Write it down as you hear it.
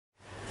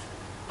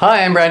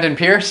Hi, I'm Brandon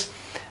Pearce.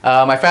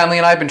 My family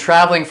and I have been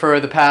traveling for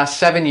the past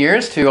 7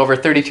 years to over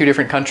 32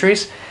 different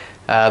countries,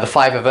 the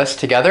 5 of us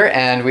together,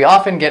 and we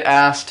often get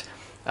asked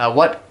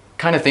what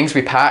kind of things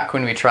we pack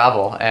when we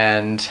travel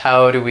and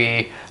how do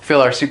we fill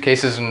our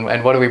suitcases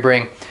and what do we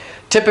bring.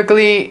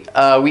 Typically,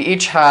 we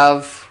each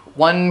have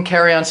one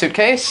carry-on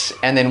suitcase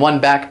and then one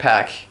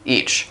backpack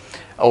each,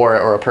 or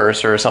a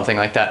purse or something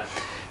like that.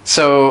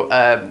 So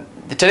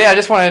today I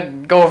just want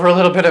to go over a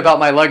little bit about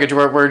my luggage.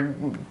 We're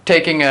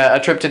taking a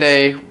trip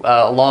today,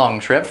 a long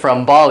trip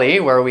from Bali,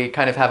 where we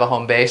kind of have a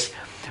home base,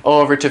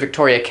 over to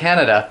Victoria,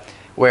 Canada,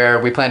 where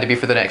we plan to be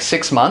for the next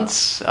 6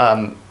 months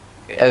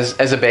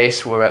as a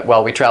base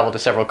while we travel to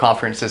several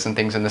conferences and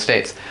things in the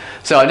States.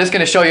 So I'm just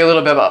going to show you a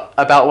little bit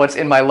about what's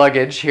in my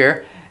luggage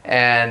here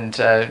and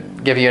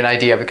give you an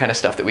idea of the kind of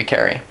stuff that we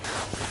carry.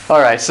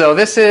 Alright, so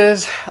this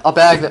is a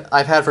bag that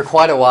I've had for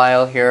quite a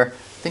while here.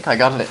 I think I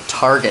got it at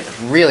Target.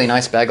 Really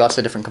nice bag, lots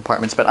of different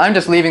compartments, but I'm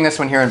just leaving this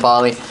one here in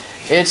Bali.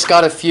 It's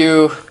got a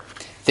few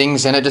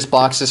things in it, just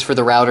boxes for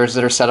the routers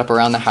that are set up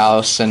around the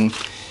house, and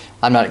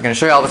I'm not going to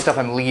show you all the stuff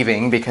I'm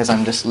leaving because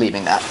I'm just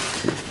leaving that.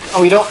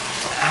 We don't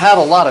have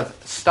a lot of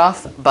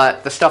stuff,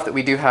 but the stuff that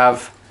we do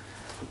have,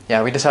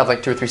 yeah, we just have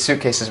like 2 or 3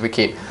 suitcases we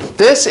keep.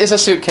 This is a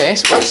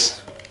suitcase, whoops,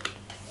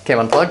 came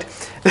unplugged.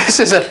 This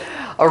is a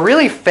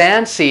really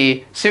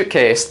fancy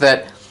suitcase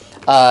that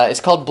it's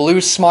called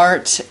Blue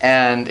Smart,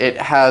 and it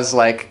has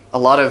like a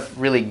lot of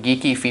really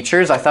geeky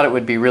features. I thought it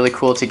would be really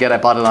cool to get. I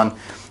bought it on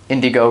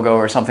Indiegogo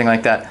or something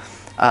like that,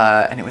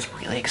 and it was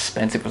really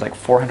expensive. It was like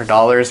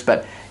 $400,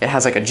 but it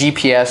has like a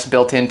GPS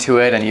built into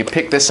it, and you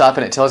pick this up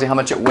and it tells you how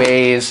much it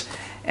weighs,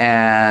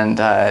 and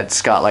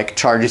it's got like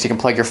charges. You can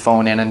plug your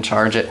phone in and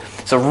charge it.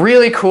 So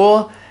really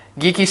cool,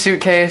 geeky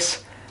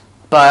suitcase,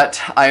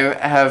 but I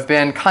have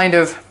been kind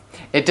of,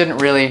 it didn't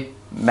really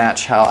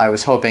match how I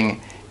was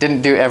hoping.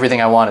 Didn't do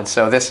everything I wanted.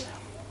 So this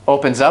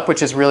opens up,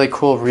 which is really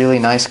cool, really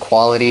nice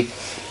quality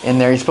in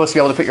there. You're supposed to be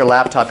able to put your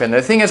laptop in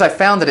there. The thing is, I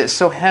found that it's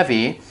so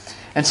heavy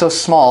and so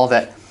small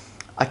that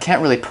I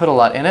can't really put a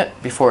lot in it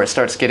before it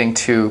starts getting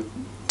too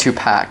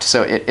packed.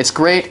 So it's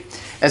great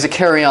as a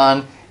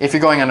carry-on if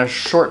you're going on a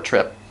short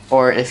trip,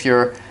 or if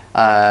you're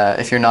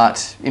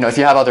not, you know, if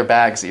you have other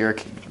bags that you're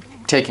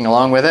taking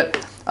along with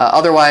it.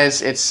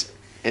 Otherwise, it's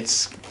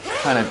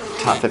kind of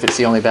tough if it's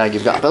the only bag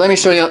you've got. But let me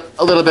show you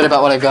a little bit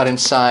about what I've got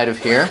inside of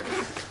here.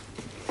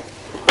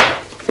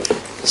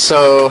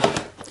 So,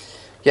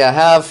 yeah, I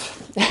have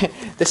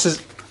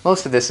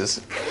most of this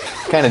is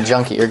kind of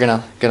junky. You're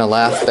gonna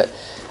laugh,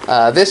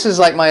 but this is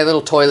like my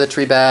little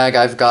toiletry bag.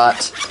 I've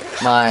got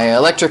my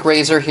electric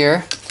razor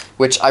here,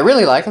 which I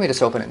really like. Let me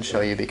just open it and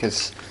show you,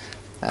 because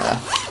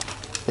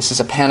this is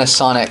a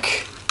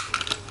Panasonic.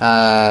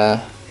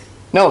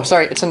 No,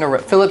 sorry, it's a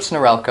Philips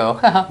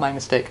Norelco. My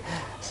mistake.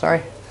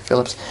 Sorry,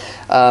 Philips.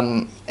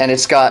 And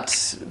it's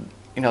got,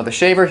 you know, the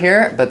shaver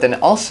here, but then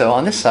also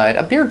on this side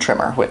a beard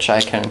trimmer, which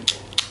I can,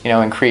 you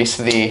know, increase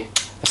the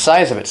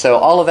size of it. So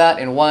all of that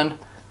in one,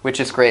 which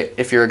is great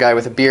if you're a guy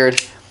with a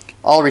beard.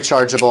 All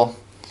rechargeable.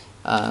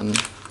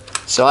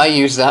 So I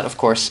use that, of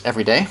course,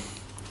 every day.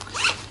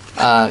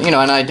 You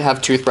know, and I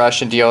have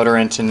toothbrush and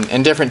deodorant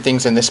and different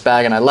things in this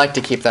bag, and I like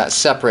to keep that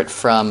separate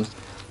from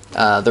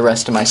the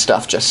rest of my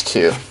stuff, just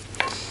to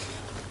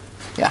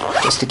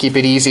keep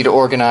it easy to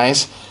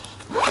organize.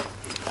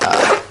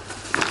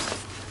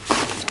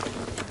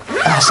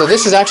 So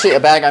this is actually a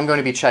bag I'm going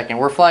to be checking.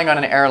 We're flying on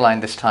an airline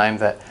this time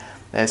that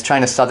is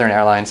China Southern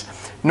Airlines.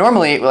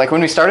 Normally, like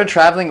when we started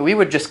traveling, we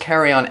would just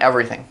carry on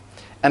everything.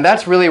 And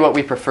that's really what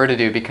we prefer to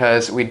do,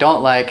 because we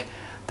don't like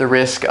the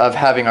risk of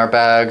having our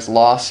bags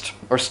lost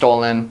or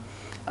stolen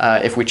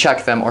if we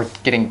check them, or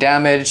getting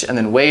damaged and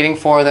then waiting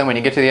for them when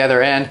you get to the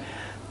other end.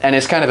 And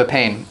it's kind of a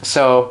pain.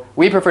 So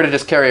we prefer to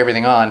just carry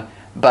everything on.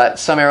 But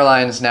some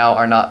airlines now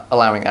are not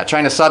allowing that.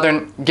 China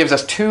Southern gives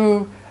us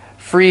 2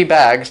 free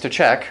bags to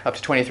check, up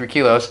to 23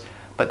 kilos,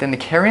 but then the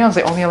carry-ons,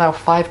 they only allow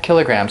 5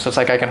 kilograms, so it's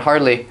like I can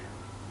hardly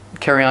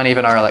carry on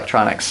even our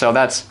electronics. So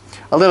that's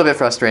a little bit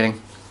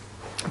frustrating.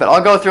 But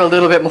I'll go through a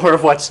little bit more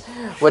of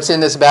what's in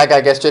this bag, I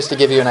guess, just to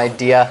give you an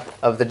idea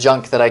of the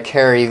junk that I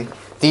carry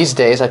these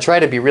days. I try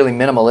to be really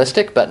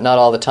minimalistic, but not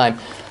all the time.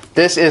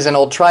 This is an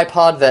old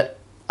tripod that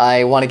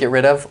I want to get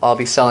rid of. I'll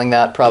be selling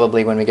that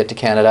probably when we get to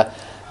Canada.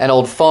 An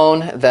old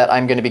phone that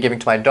I'm going to be giving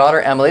to my daughter,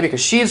 Emily,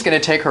 because she's going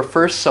to take her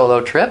first solo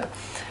trip.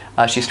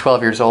 She's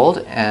 12 years old,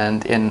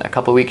 and in a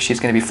couple of weeks she's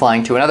going to be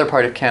flying to another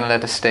part of Canada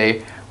to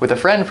stay with a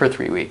friend for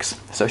 3 weeks.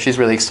 So she's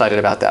really excited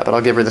about that, but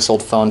I'll give her this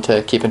old phone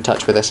to keep in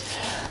touch with us.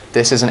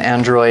 This is an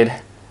Android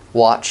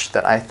watch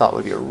that I thought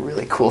would be a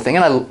really cool thing,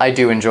 and I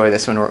do enjoy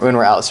this when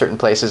we're out certain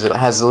places. It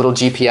has a little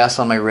GPS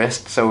on my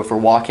wrist, so if we're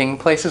walking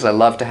places, I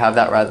love to have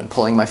that rather than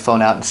pulling my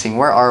phone out and seeing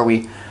where are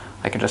we.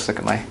 I can just look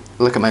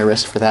at my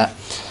wrist for that.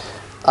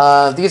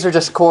 These are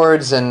just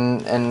cords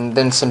and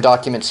then some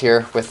documents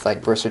here with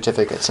like birth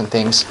certificates and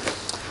things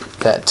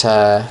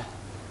that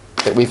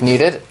we've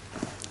needed.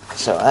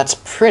 So that's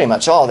pretty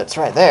much all that's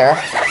right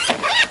there.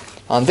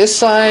 On this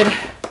side,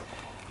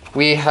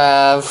 we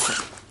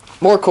have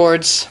more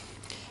cords,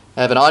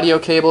 I have an audio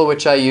cable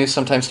which I use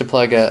sometimes to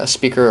plug a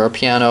speaker or a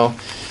piano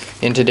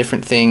into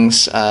different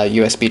things,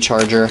 USB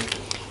charger,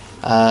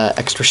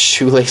 extra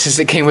shoelaces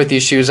that came with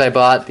these shoes I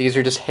bought. These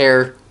are just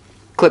hair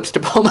clips to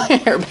pull my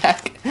hair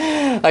back.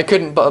 I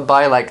couldn't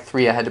buy like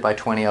 3, I had to buy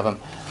 20 of them.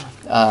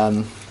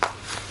 I'm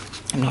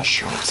not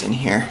sure what's in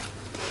here.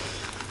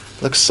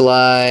 Looks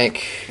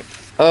like,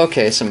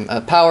 okay, some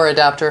power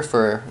adapter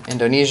for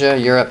Indonesia,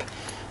 Europe.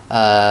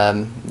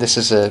 This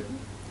is a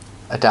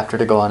adapter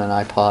to go on an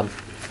iPod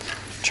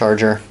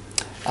charger.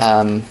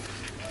 And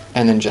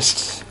then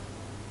just,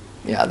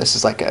 yeah, this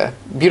is like a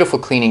beautiful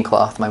cleaning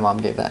cloth. My mom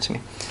gave that to me.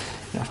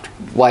 You know, to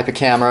wipe a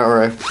camera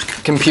or a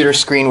computer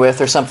screen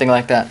with or something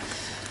like that.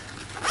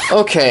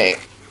 Okay.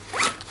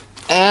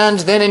 And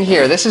then in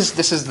here, this is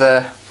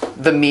the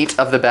meat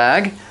of the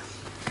bag.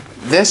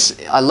 This,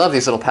 I love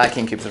these little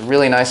packing cubes. They're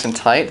really nice and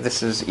tight.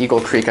 This is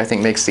Eagle Creek, I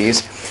think, makes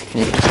these.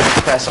 And you can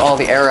press all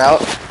the air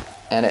out,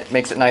 and it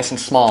makes it nice and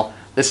small.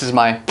 This is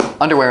my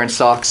underwear and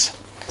socks.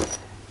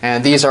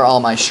 And these are all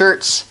my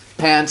shirts,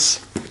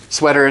 pants,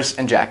 sweaters,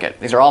 and jacket.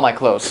 These are all my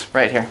clothes,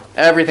 right here.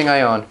 Everything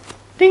I own.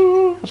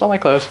 Ding! That's all my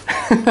clothes.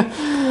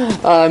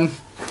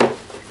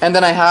 And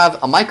then I have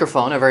a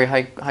microphone, a very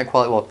high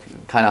quality, well,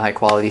 kind of high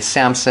quality,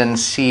 Samson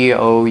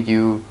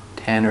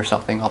COU10 or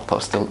something. I'll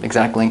post the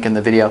exact link in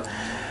the video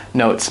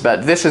notes.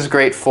 But this is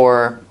great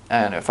for,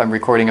 I don't know, if I'm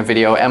recording a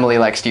video. Emily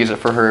likes to use it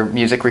for her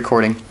music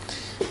recording.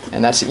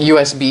 And that's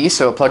USB,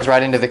 so it plugs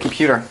right into the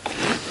computer.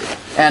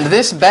 And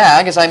this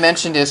bag, as I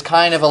mentioned, is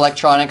kind of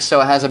electronic,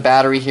 so it has a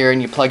battery here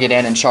and you plug it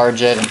in and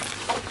charge it. And,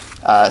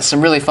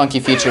 some really funky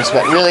features,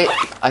 but really,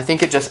 I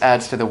think it just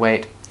adds to the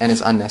weight and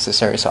is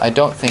unnecessary. So I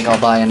don't think I'll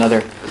buy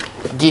another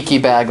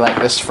geeky bag like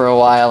this for a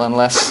while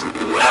unless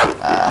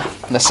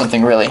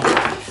something really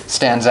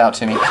stands out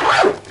to me.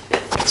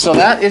 So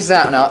that is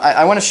that. Now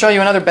I want to show you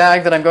another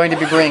bag that I'm going to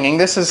be bringing.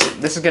 This is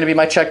going to be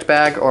my checked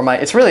bag, or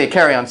it's really a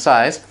carry-on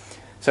size.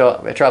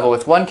 So I travel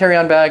with one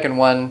carry-on bag and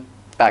one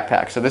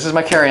backpack. So this is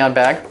my carry-on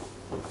bag.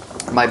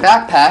 My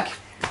backpack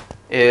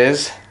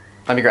is,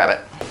 let me grab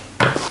it.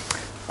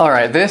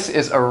 Alright, this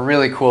is a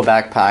really cool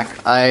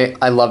backpack.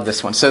 I love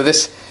this one. So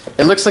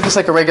it looks like it's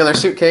like a regular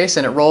suitcase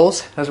and it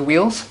rolls, has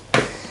wheels.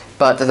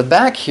 But the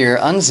back here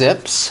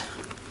unzips.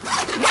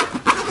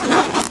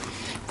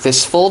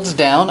 This folds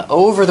down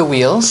over the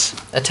wheels,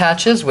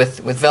 attaches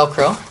with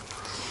Velcro,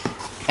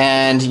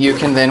 and you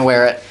can then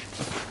wear it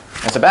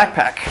as a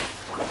backpack.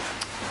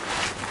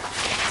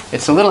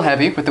 It's a little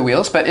heavy with the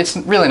wheels, but it's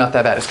really not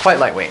that bad. It's quite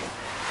lightweight.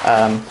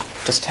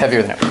 Just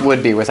heavier than it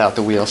would be without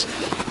the wheels.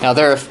 Now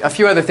there are a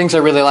few other things I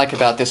really like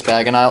about this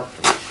bag, and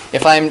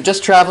if I'm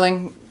just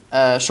traveling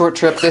a short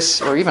trip,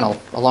 or even a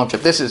long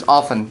trip, this is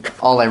often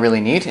all I really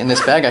need in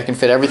this bag. I can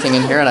fit everything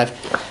in here, and I've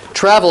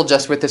traveled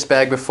just with this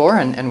bag before,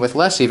 and with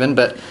less even,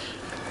 but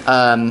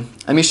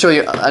let me show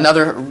you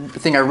another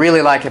thing I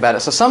really like about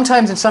it. So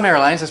sometimes in some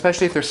airlines,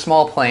 especially if they're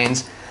small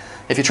planes,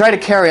 if you try to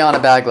carry on a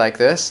bag like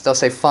this, they'll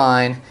say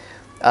fine,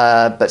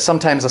 but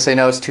sometimes they'll say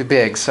no, it's too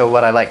big. So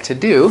what I like to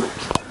do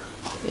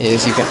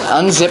is you can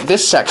unzip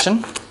this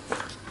section,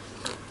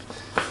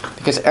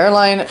 because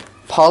airline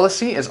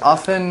policy is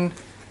often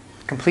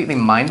completely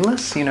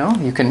mindless. You know,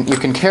 you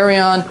can carry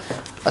on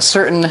a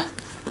certain,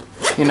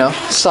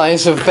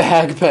 size of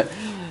bag, but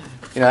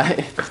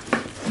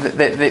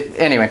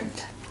anyway,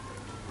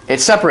 it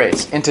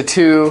separates into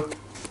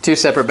two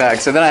separate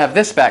bags. So then I have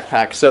this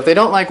backpack. So if they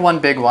don't like one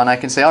big one, I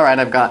can say, all right,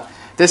 I've got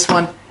this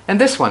one and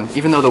this one,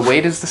 even though the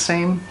weight is the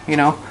same.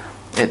 It'll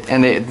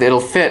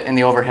fit in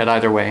the overhead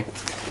either way.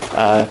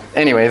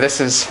 Anyway,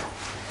 this is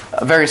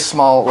a very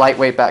small,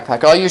 lightweight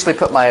backpack. I'll usually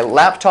put my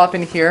laptop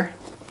in here,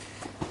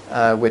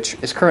 which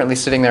is currently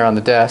sitting there on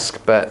the desk,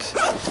 but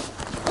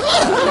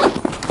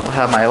I'll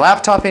have my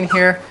laptop in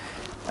here.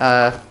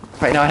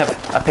 Right now I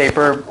have a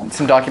paper,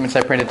 some documents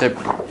I printed to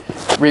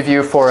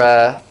review for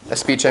a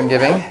speech I'm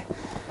giving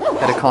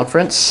at a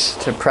conference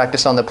to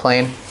practice on the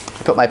plane.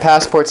 Put my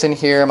passports in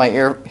here, my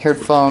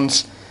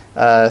earphones,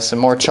 some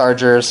more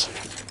chargers,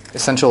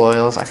 essential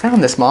oils. I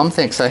found this, Mom.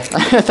 Thanks. I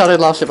thought I'd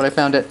lost it, but I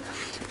found it.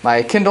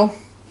 My Kindle.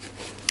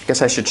 I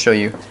guess I should show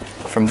you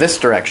from this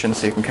direction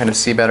so you can kind of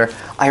see better.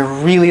 I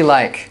really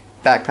like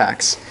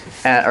backpacks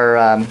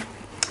or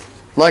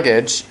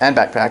luggage and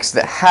backpacks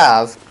that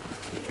have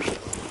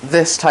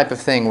this type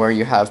of thing where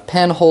you have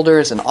pen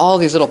holders and all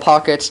these little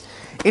pockets.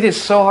 It is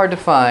so hard to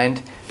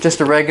find just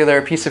a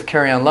regular piece of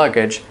carry-on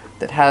luggage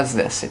that has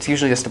this. It's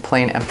usually just a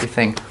plain empty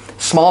thing.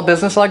 Small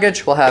business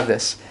luggage will have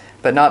this,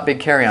 but not big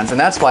carry-ons. And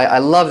that's why I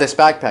love this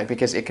backpack,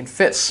 because it can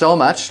fit so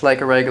much like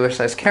a regular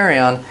size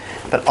carry-on,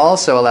 but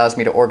also allows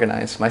me to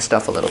organize my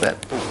stuff a little bit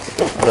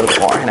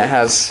more. And it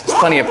has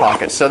plenty of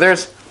pockets. So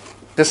there's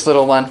this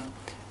little one,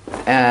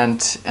 and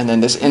then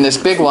this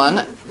big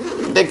one,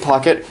 big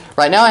pocket.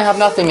 Right now I have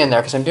nothing in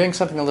there because I'm doing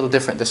something a little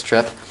different this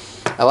trip.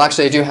 Well,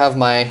 actually I do have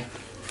my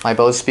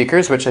Bose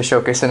speakers, which I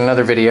showcased in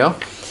another video.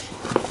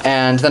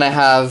 And then I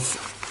have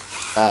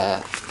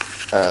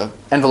an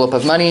envelope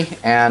of money,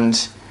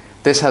 and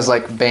this has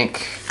like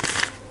bank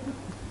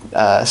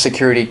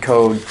security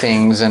code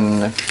things,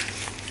 and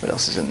what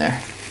else is in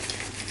there?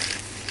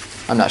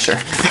 I'm not sure.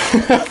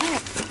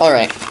 All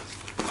right.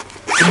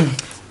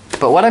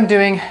 But what I'm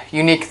doing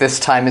unique this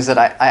time is that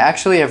I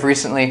actually have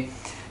recently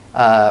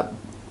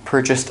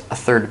purchased a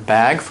third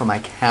bag for my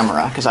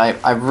camera because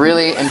I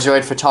really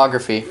enjoyed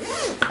photography,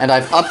 and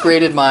I've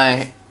upgraded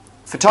my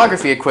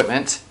photography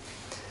equipment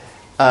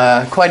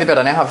quite a bit.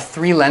 I now have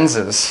 3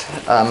 lenses,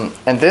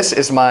 and this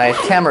is my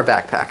camera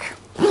backpack.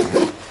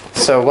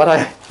 So what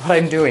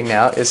I'm doing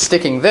now is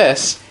sticking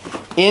this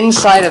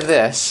inside of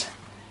this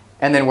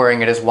and then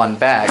wearing it as one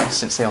bag,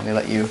 since they only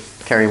let you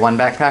carry one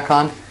backpack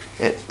on.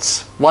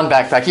 It's one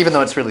backpack, even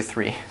though it's really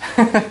 3.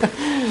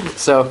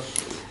 So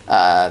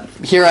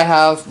here I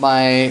have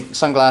my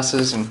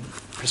sunglasses and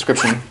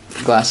prescription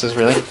glasses,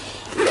 really.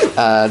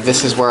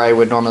 This is where I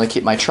would normally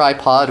keep my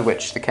tripod,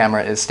 which the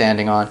camera is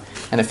standing on,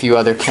 and a few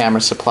other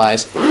camera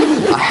supplies.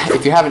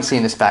 If you haven't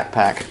seen this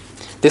backpack,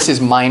 this is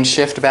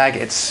Mindshift bag.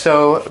 It's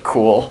so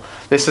cool.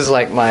 This is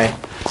like my,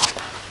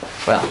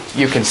 well,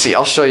 you can see.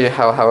 I'll show you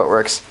how it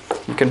works.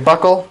 You can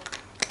buckle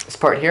this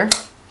part here.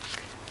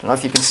 I don't know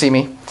if you can see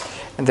me.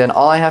 And then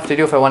all I have to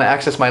do if I want to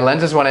access my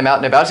lenses when I'm out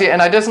and about, see,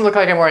 and it doesn't look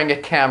like I'm wearing a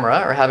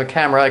camera or have a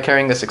camera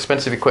carrying this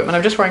expensive equipment.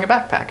 I'm just wearing a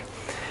backpack.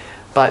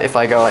 But if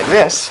I go like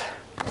this,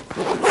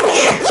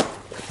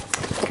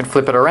 I can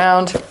flip it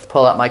around,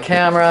 pull out my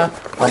camera,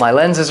 all my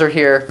lenses are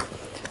here,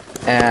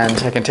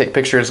 and I can take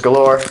pictures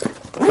galore,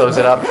 close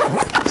it up,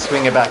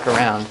 swing it back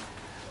around,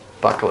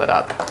 buckle it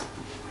up.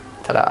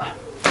 Ta-da.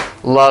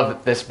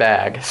 Love this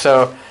bag.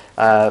 So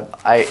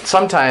I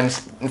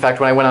sometimes, in fact,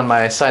 when I went on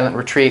my silent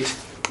retreat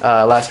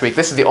last week,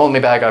 this is the only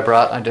bag I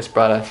brought. I just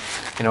brought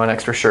an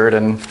extra shirt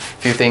and a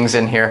few things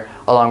in here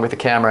along with the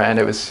camera, and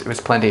it was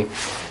plenty.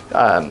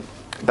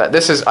 But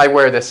this is, I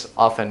wear this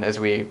often as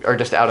we are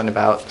just out and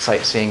about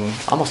sightseeing.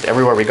 Almost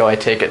everywhere we go I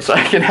take it so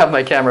I can have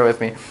my camera with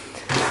me.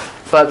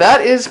 But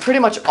that is pretty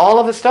much all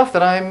of the stuff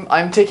that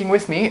I'm taking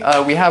with me.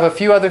 We have a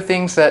few other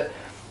things that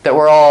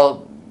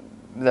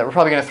we're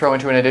probably going to throw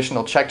into an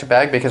additional checked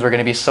bag because we're going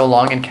to be so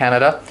long in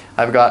Canada.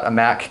 I've got a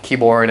Mac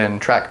keyboard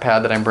and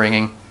trackpad that I'm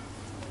bringing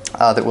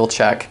that we'll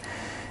check,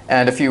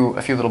 and a few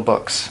little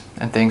books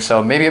and things.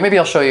 So maybe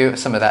I'll show you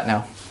some of that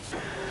now.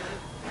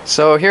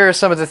 So here are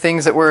some of the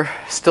things that we're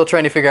still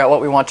trying to figure out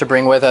what we want to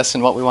bring with us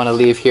and what we want to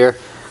leave here.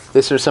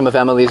 These are some of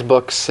Emily's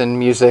books and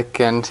music,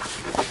 and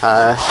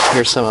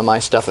here's some of my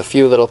stuff. A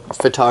few little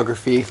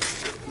photography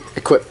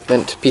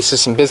equipment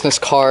pieces, some business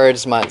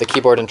cards, the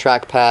keyboard and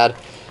trackpad,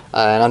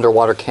 an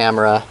underwater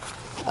camera,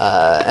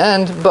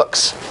 and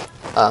books.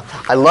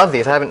 I love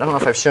these. I don't know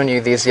if I've shown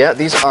you these yet.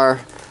 These are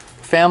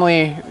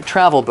family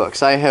travel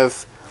books. I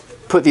have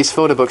put these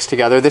photo books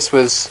together. This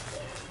was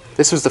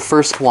the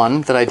first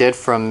one that I did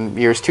from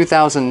years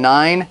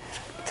 2009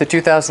 to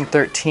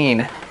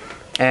 2013,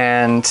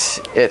 and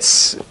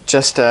it's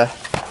just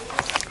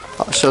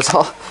shows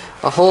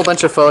a whole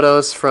bunch of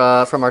photos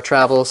from our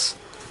travels,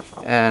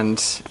 and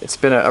it's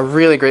been a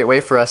really great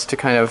way for us to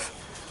kind of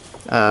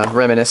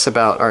reminisce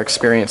about our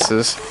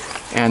experiences.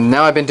 And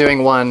now I've been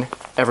doing one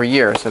every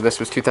year, so this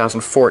was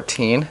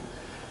 2014,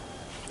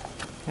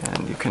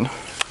 and you can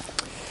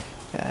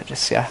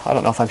just see. I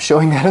don't know if I'm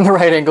showing that in the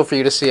right angle for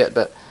you to see it,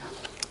 but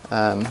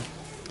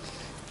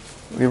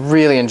we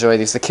really enjoy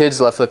these. The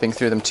kids love flipping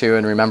through them too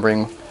and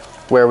remembering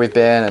where we've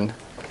been and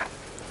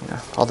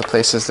all the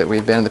places that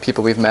we've been and the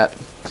people we've met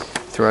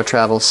through our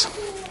travels.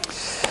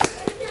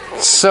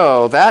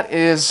 So that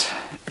is,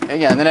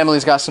 yeah, and then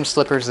Emily's got some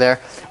slippers there.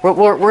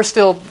 We're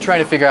still trying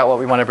to figure out what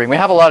we want to bring. We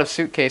have a lot of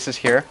suitcases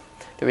here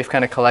that we've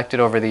kind of collected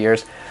over the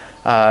years.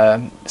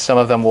 Some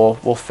of them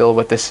we'll fill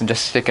with this and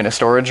just stick in a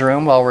storage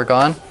room while we're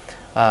gone.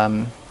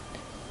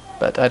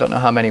 But I don't know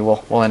how many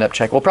we'll end up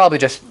checking. We'll probably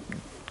just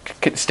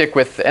stick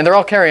with, and they're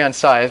all carry-on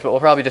size, but we'll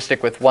probably just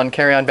stick with one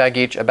carry-on bag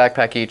each, a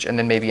backpack each, and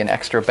then maybe an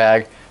extra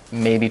bag,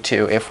 maybe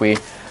 2 if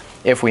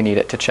we need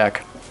it to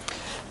check.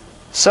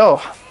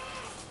 So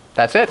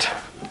that's it.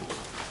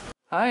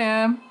 Hi,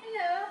 Em.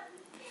 Hello.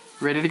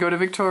 Ready to go to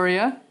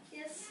Victoria?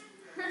 Yes.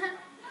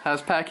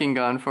 How's packing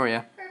gone for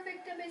you?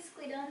 Perfect. I'm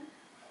basically done.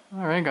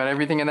 All right, got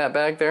everything in that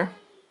bag there?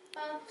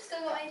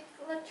 Still got my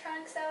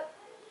electronics out.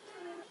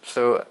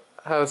 So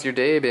how's your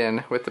day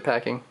been with the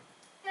packing?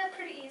 Yeah,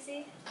 pretty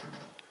easy.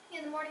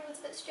 Yeah, the morning was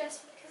a bit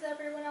stressful because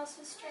everyone else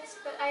was stressed,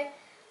 but I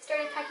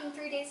started packing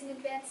 3 days in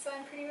advance, so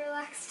I'm pretty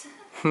relaxed.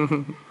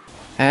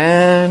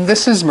 And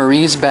this is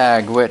Marie's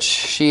bag, which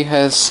she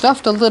has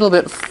stuffed a little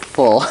bit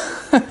full.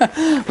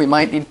 We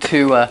might need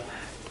to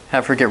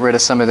have her get rid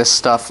of some of this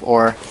stuff,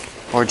 or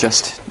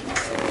just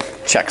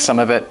check some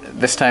of it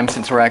this time,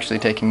 since we're actually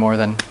taking more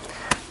than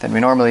we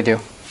normally do.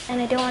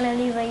 And I don't want to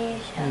leave Asia.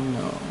 I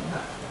know.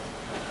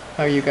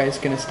 How are you guys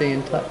going to stay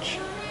in touch?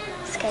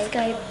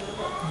 Skype.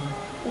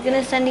 We're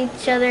going to send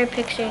each other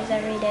pictures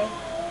every day.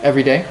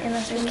 Every day?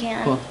 Unless we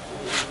can. Cool.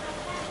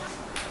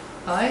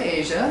 Hi,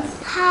 Asia.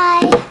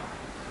 Hi.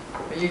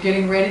 Are you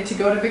getting ready to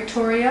go to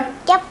Victoria?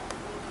 Yep.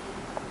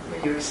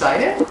 Are you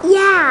excited?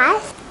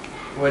 Yes.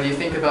 What do you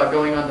think about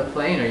going on the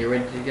plane? Are you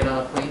ready to get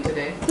on a plane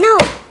today? No.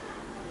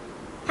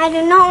 I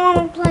do not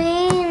want to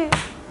plane.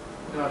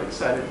 Not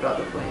excited about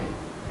the plane.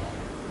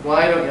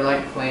 Why don't you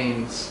like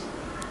planes?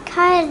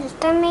 Because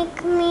they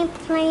make me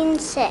plain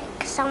sick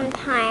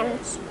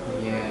sometimes.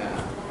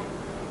 Yeah.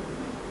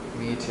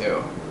 Me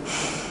too.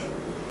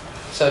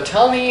 So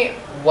tell me,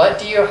 what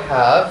do you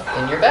have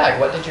in your bag?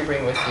 What did you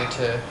bring with you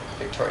to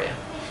Victoria?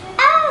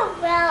 Oh,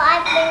 well,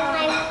 I bring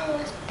my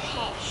mom's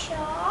pet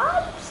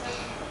shops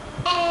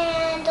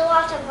and a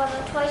lot of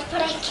other toys,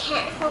 but I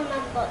can't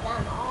remember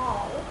them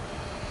all.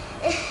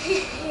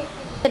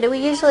 We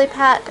usually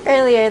pack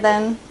earlier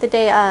than the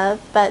day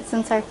of, but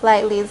since our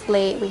flight leaves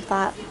late, we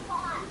thought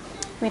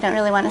we don't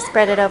really want to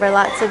spread it over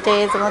lots of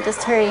days and we'll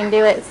just hurry and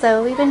do it.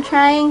 So we've been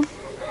trying.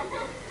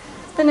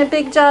 It's been a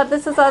big job.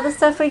 This is all the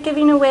stuff we're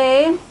giving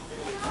away.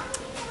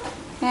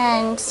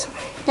 And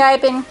yeah,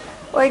 I've been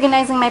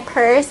organizing my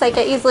purse. I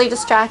get easily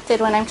distracted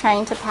when I'm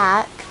trying to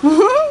pack.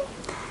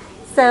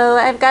 So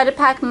I've got to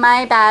pack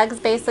my bags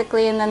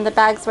basically, and then the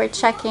bags we're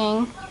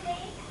checking.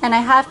 And I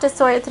have to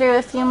sort through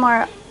a few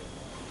more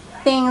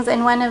things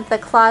in one of the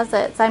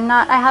closets. I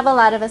have a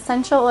lot of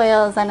essential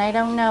oils and I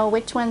don't know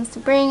which ones to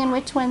bring and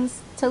which ones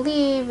to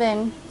leave,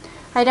 and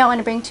I don't want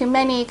to bring too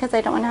many because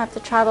I don't want to have to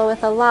travel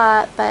with a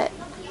lot, but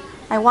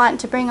I want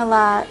to bring a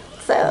lot,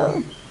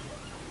 so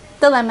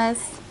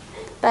dilemmas.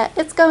 But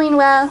it's going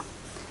well.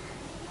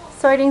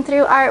 Sorting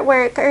through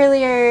artwork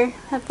earlier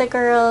of the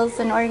girls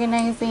and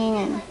organizing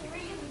and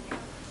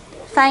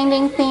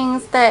finding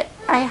things that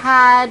I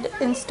had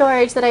in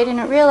storage that I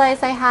didn't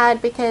realize I had,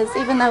 because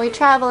even though we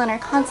travel and are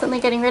constantly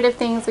getting rid of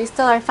things, we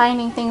still are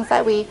finding things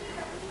that we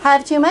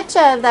have too much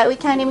of that we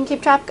can't even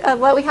keep track of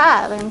what we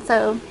have. And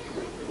so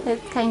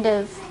it's kind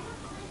of,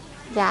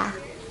 yeah,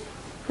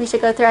 we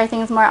should go through our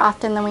things more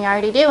often than we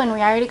already do, and we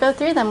already go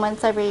through them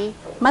once every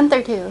month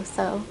or two,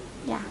 so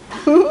yeah.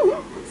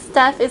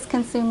 Stuff is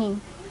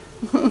consuming.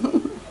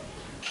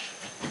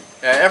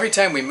 Every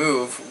time we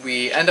move,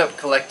 we end up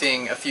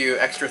collecting a few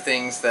extra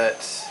things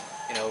that,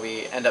 you know,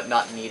 we end up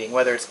not needing.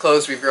 Whether it's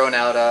clothes we've grown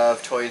out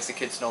of, toys the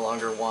kids no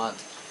longer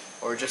want,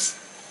 or just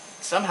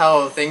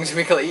somehow things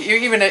we collect.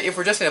 Even if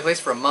we're just in a place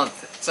for a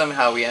month,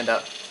 somehow we end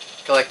up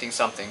collecting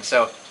something.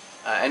 So,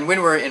 and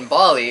when we're in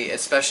Bali,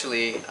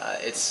 especially,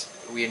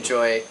 we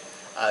enjoy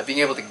being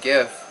able to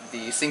give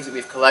these things that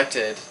we've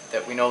collected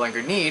that we no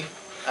longer need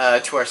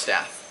to our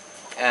staff.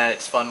 And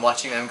it's fun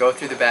watching them go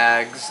through the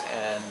bags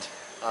and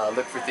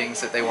look for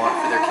things that they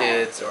want for their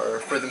kids or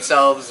for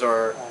themselves,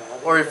 or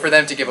for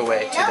them to give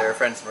away to their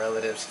friends and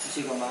relatives.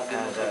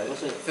 And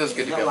it feels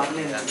good to be able to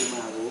do that.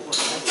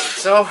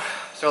 So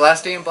it's our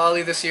last day in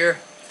Bali this year.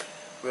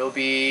 We'll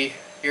be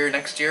here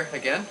next year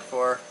again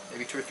for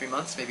maybe 2 or 3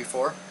 months, maybe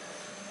 4.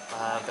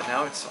 But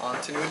now it's on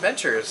to new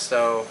adventures.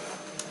 So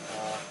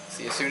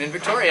see you soon in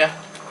Victoria.